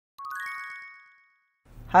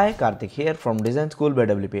Hi, Karthik here from Design School by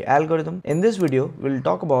WP Algorithm. In this video, we'll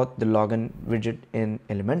talk about the login widget in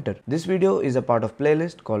Elementor. This video is a part of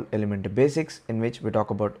playlist called Elementor Basics, in which we talk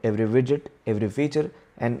about every widget, every feature,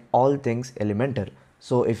 and all things Elementor.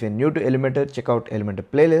 So if you're new to Elementor, check out Elementor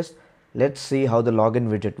playlist. Let's see how the login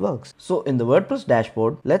widget works. So in the WordPress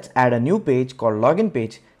dashboard, let's add a new page called login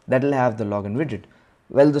page that will have the login widget.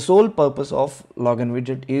 Well, the sole purpose of login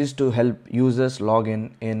widget is to help users log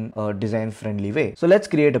in a design friendly way. So let's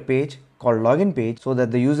create a page called login page so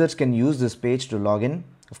that the users can use this page to log in.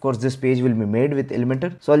 Of course, this page will be made with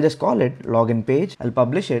Elementor. So I'll just call it login page. I'll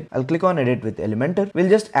publish it. I'll click on edit with Elementor. We'll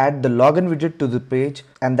just add the login widget to the page,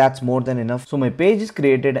 and that's more than enough. So my page is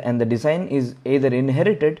created and the design is either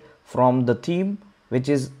inherited from the theme, which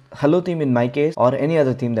is hello theme in my case, or any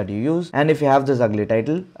other theme that you use. And if you have this ugly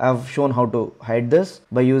title, I've shown how to hide this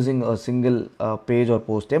by using a single page or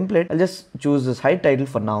post template. I'll just choose this hide title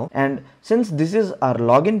for now. And since this is our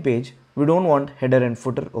login page, we don't want header and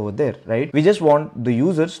footer over there, right? We just want the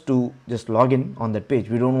users to just log in on that page.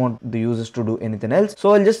 We don't want the users to do anything else.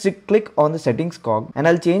 So I'll just click on the settings cog and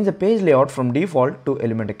I'll change the page layout from default to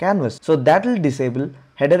Elementor canvas. So that will disable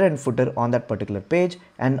header and footer on that particular page,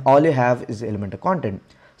 and all you have is Elementor content.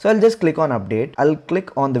 So I'll just click on update. I'll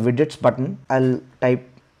click on the widgets button. I'll type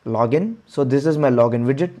login. So this is my login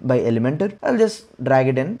widget by Elementor. I'll just drag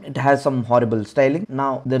it in. It has some horrible styling.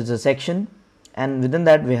 Now there is a section, and within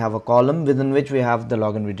that we have a column within which we have the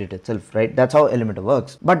login widget itself, right? That's how Elementor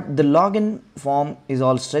works. But the login form is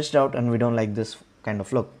all stretched out and we don't like this kind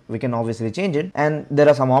of look. We can obviously change it, and there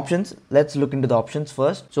are some options. Let's look into the options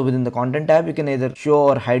first. So within the content tab, you can either show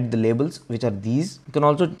or hide the labels, which are these. You can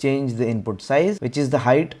also change the input size, which is the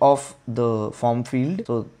height of the form field.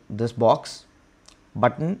 So this box,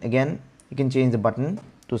 button, again you can change the button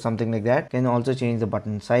to something like that. You can also change the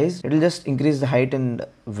button size. It will just increase the height and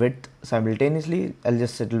width simultaneously. I'll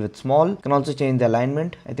just settle with small. You can also change the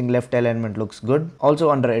alignment. I think left alignment looks good. Also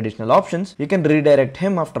under additional options, you can redirect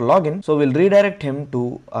him after login. So we'll redirect him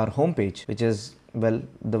to our home page, which is, well,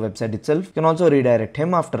 the website itself. You can also redirect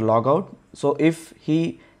him after logout. So if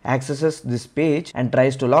he accesses this page and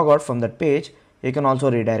tries to log out from that page, you can also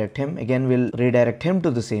redirect him. Again, we'll redirect him to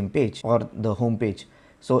the same page or the home page.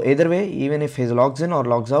 So either way, even if he logs in or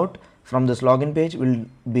logs out from this login page, we'll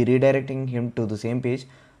be redirecting him to the same page,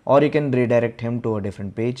 or you can redirect him to a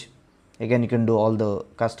different page. Again, you can do all the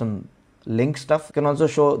custom link stuff. You can also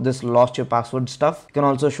show this lost your password stuff. You can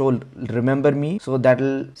also show remember me, so that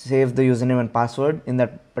will save the username and password in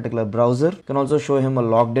that particular browser. You can also show him a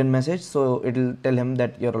logged in message, so it will tell him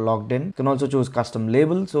that you're logged in. You can also choose custom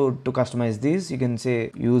label. So to customize these, you can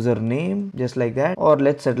say username, just like that, or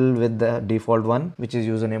let's settle with the default one, which is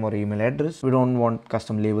username or email address. We don't want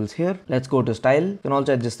custom labels here. Let's go to style. You can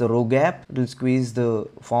also adjust the row gap. It will squeeze the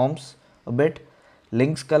forms a bit.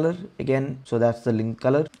 Links color, again, so that's the link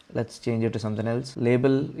color. Let's change it to something else.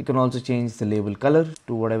 Label, you can also change the label color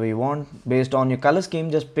to whatever you want. Based on your color scheme,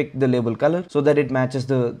 just pick the label color so that it matches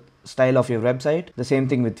the style of your website. The same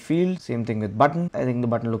thing with field, same thing with button. I think the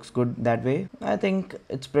button looks good that way. I think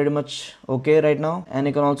it's pretty much okay right now. And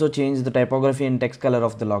you can also change the typography and text color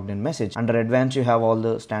of the logged in message. Under advanced, you have all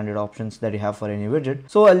the standard options that you have for any widget.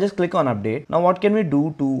 So I'll just click on update. Now what can we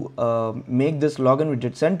do to make this login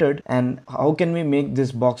widget centered, and how can we make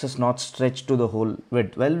these boxes not stretch to the whole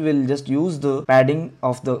width? Well, we'll just use the padding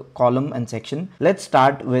of the column and section. Let's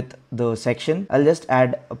start with the section. I'll just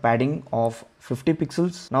add a padding of 50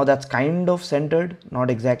 pixels. Now that's kind of centered,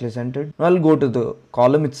 not exactly centered. Now I'll go to the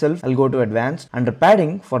column itself. I'll go to advanced. Under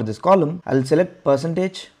padding for this column, I'll select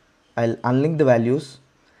percentage. I'll unlink the values.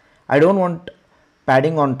 I don't want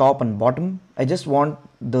padding on top and bottom. I just want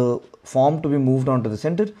the form to be moved onto the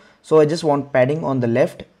center. So I just want padding on the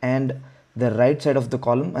left and the right side of the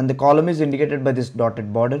column, and the column is indicated by this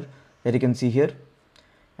dotted border that you can see here,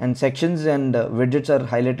 and sections and widgets are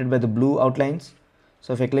highlighted by the blue outlines.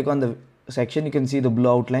 So if I click on the section, you can see the blue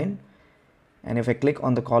outline, and if I click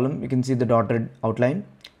on the column, you can see the dotted outline.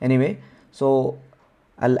 Anyway, so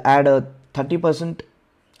I'll add a 30%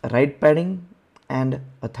 right padding and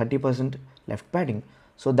a 30% left padding,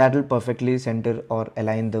 so that will perfectly center or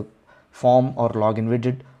align the form or login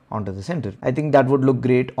widget onto the center. I think that would look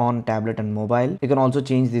great on tablet and mobile. You can also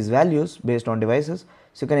change these values based on devices.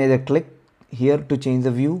 So you can either click here to change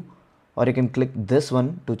the view, or you can click this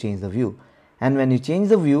one to change the view. And when you change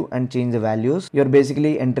the view and change the values, you're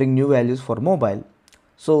basically entering new values for mobile.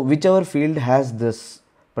 So whichever field has this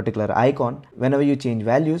particular icon, whenever you change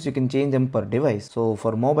values, you can change them per device. So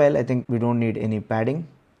for mobile, I think we don't need any padding.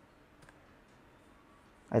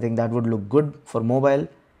 I think that would look good for mobile.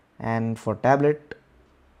 And for tablet,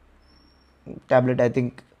 I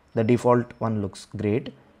think The default one looks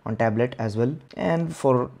great on tablet as well, and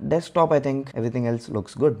for desktop I think everything else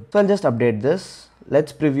looks good. So I'll just update this.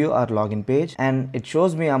 Let's preview our login page, and it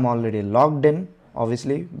shows me I'm already logged in,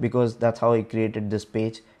 obviously, because that's how I created this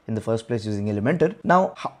page in the first place using Elementor.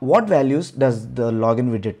 Now, what values does the login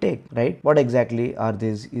widget take, right? What exactly are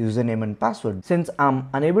these username and password? Since I'm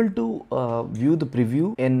unable to view the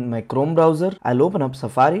preview in my Chrome browser, I'll open up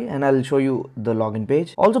Safari and I'll show you the login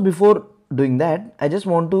page. Also, before doing that, I just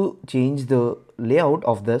want to change the layout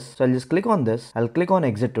of this. So I'll just click on this. I'll click on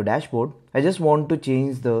exit to dashboard. I just want to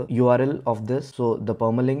change the URL of this. So the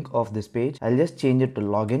permalink of this page, I'll just change it to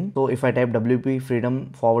login. So if I type WP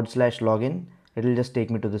freedom /login, it will just take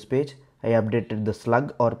me to this page. I updated the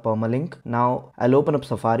slug or permalink. Now I'll open up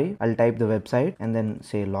Safari. I'll type the website and then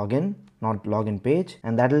say login, not login page,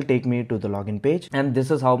 and that will take me to the login page. And this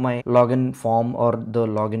is how my login form or the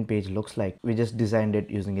login page looks like. We just designed it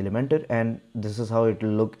using Elementor, and this is how it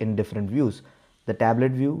will look in different views: the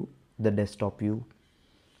tablet view, the desktop view,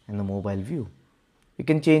 and the mobile view. You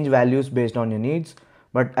can change values based on your needs,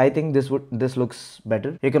 but I think this looks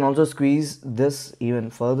better. You can also squeeze this even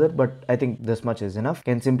further, but I think this much is enough.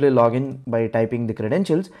 You can simply log in by typing the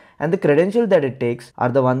credentials, and the credential that it takes are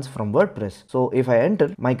the ones from WordPress. So if I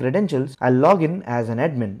enter my credentials, I'll log in as an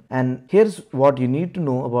admin. And here's what you need to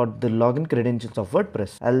know about the login credentials of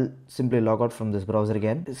WordPress. I'll simply log out from this browser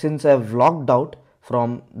again. Since I've logged out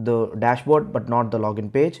from the dashboard but not the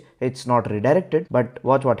login page, it's not redirected. But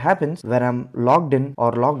watch what happens when I'm logged in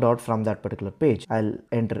or logged out from that particular page. I'll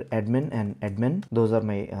enter admin and admin. Those are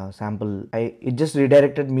my sample. It just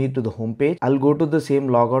redirected me to the home page. I'll go to the same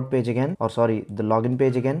logout page again, or sorry, the login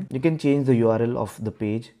page again. You can change the URL of the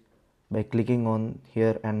page by clicking on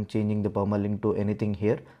here and changing the permalink to anything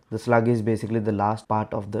here. The slug is basically the last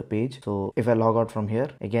part of the page. So if I log out from here,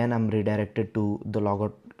 again I'm redirected to the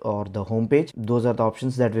logout or the home page. Those are the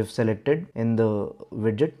options that we've selected in the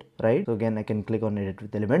widget, right? So again I can click on edit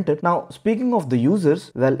with Elementor. Now speaking of the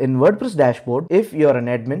users, well, in WordPress dashboard, if you're an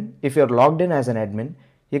admin, if you're logged in as an admin,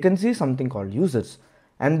 you can see something called users.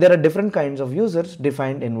 And there are different kinds of users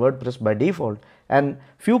defined in WordPress by default, and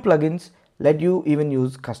few plugins let you even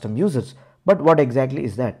use custom users. But what exactly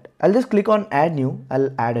is that? I'll just click on add new. I'll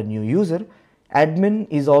add a new user. Admin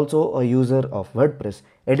is also a user of WordPress.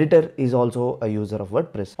 Editor is also a user of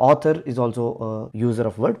WordPress. Author is also a user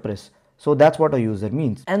of WordPress. So that's what a user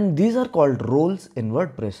means. And these are called roles in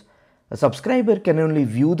WordPress. A subscriber can only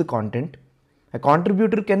view the content. A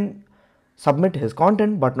contributor can submit his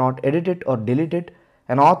content but not edit it or delete it.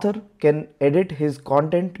 An author can edit his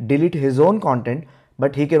content, delete his own content,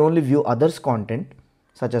 but he can only view others' content,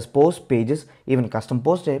 such as posts, pages, even custom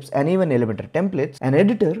post types, and even Elementor templates. An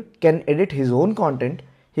editor can edit his own content.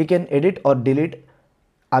 He can edit or delete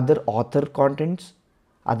other author contents,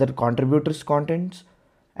 other contributors' contents,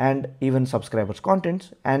 and even subscribers'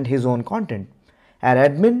 contents and his own content. An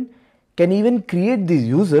admin can even create these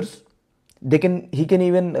users. He can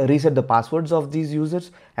even reset the passwords of these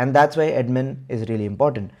users, and that's why admin is really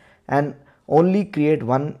important. And only create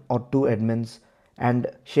 1 or 2 admins and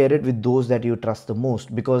share it with those that you trust the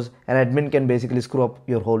most, because an admin can basically screw up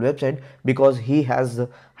your whole website because he has the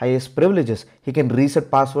highest privileges. He can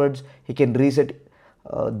reset passwords, he can reset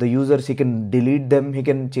the users, he can delete them, he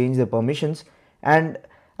can change the permissions. And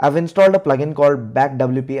I've installed a plugin called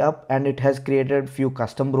BackWP Up, and it has created few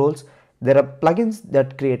custom roles. There are plugins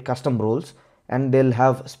that create custom roles and they'll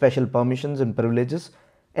have special permissions and privileges.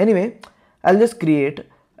 Anyway, I'll just create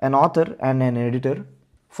an author and an editor.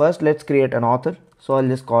 First, let's create an author. So I'll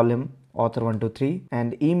just call him author123,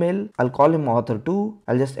 and email, I'll call him author2.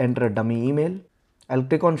 I'll just enter a dummy email. I'll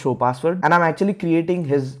click on show password, and I'm actually creating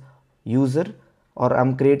his user, or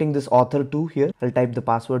I'm creating this author2 here. I'll type the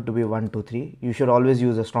password to be 123. You should always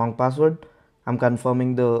use a strong password. I'm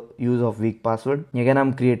confirming the use of weak password. Again,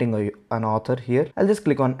 I'm creating an author here. I'll just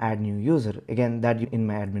click on add new user. Again, that in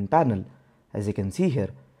my admin panel, as you can see here.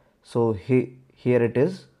 So here it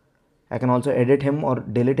is. I can also edit him or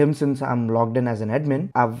delete him since I'm logged in as an admin.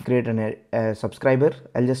 I've created a subscriber.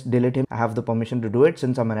 I'll just delete him. I have the permission to do it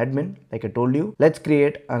since I'm an admin, like I told you. Let's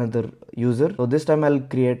create another user. So this time I'll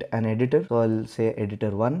create an editor. So I'll say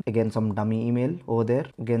editor1. Again, some dummy email over there.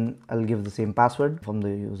 Again, I'll give the same password from the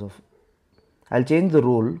use of. I'll change the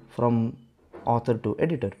role from author to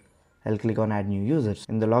editor. I'll click on add new users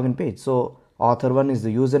in the login page. So author1 is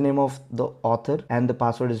the username of the author, and the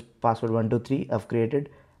password is password123.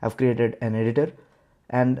 I've created an editor,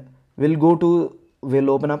 and we'll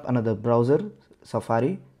open up another browser,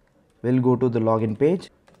 Safari. We'll go to the login page.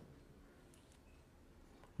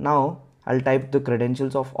 Now I'll type the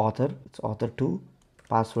credentials of author. It's author2,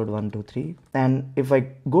 password123. And if I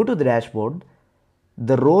go to the dashboard,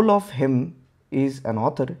 the role of him is an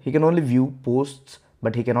author. He can only view posts,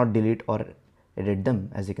 but he cannot delete or edit them.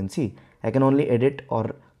 As you can see, I can only edit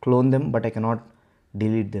or clone them, but I cannot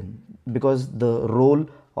delete them, because the role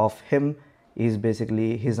of him is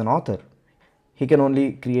basically he's an author. He can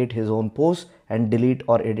only create his own posts and delete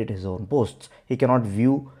or edit his own posts. He cannot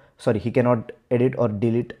edit or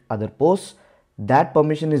delete other posts. That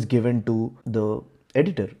permission is given to the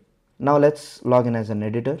editor. Now let's log in as an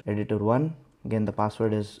editor. Editor 1. Again, the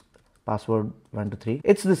password is password 123.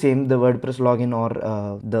 It's the same. The WordPress login or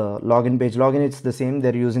the login page login, it's the same.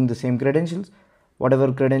 They're using the same credentials,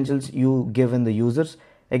 whatever credentials you give in the users.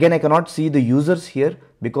 Again, I cannot see the users here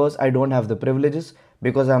because I don't have the privileges,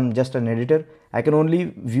 because I'm just an editor. I can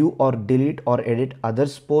only view or delete or edit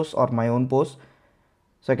others' posts or my own posts.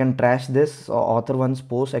 So I can trash this author one's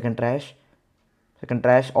post. I can trash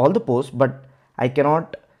all the posts, but I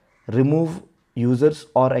cannot remove users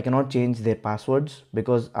or I cannot change their passwords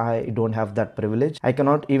because I don't have that privilege. I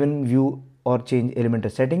cannot even view or change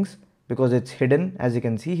Elementor settings because it's hidden, as you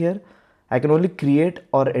can see here. I can only create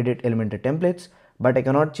or edit Elementor templates, but I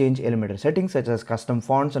cannot change Elementor settings such as custom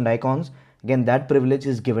fonts and icons. Again, that privilege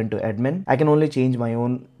is given to admin. I can only change my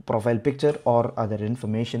own profile picture or other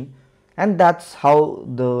information. And that's how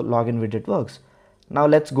the login widget works. Now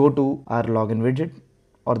let's go to our login widget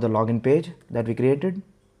or the login page that we created,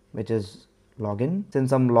 which is login.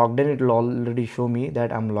 Since I'm logged in, it will already show me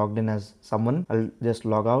that I'm logged in as someone. I'll just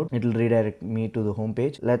log out. It will redirect me to the home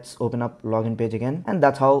page. Let's open up login page again. And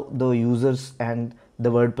that's how the users and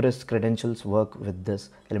the WordPress credentials work with this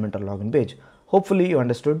Elementor login page. Hopefully you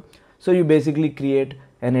understood. So you basically create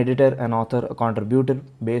an editor, an author, a contributor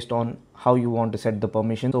based on how you want to set the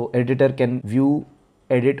permission. So editor can view,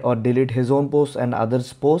 edit or delete his own posts and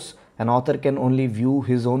others' posts. An author can only view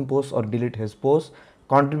his own posts or delete his posts.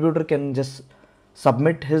 Contributor can just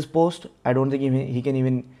submit his post. I don't think he can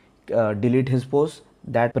even delete his post.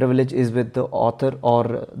 That privilege is with the author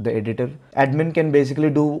or the editor. Admin can basically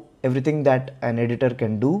do everything that an editor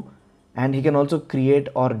can do, and he can also create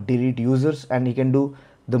or delete users, and he can do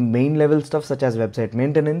the main level stuff such as website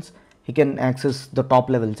maintenance. He can access the top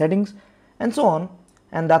level settings and so on.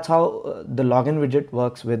 And that's how the login widget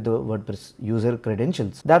works with the WordPress user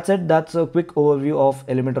credentials. That's it. That's a quick overview of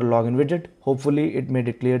Elementor login widget. Hopefully it made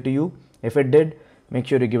it clear to you. If it did, make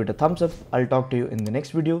sure you give it a thumbs up. I'll talk to you in the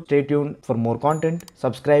next video. Stay tuned for more content.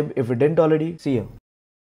 Subscribe if you didn't already. See you.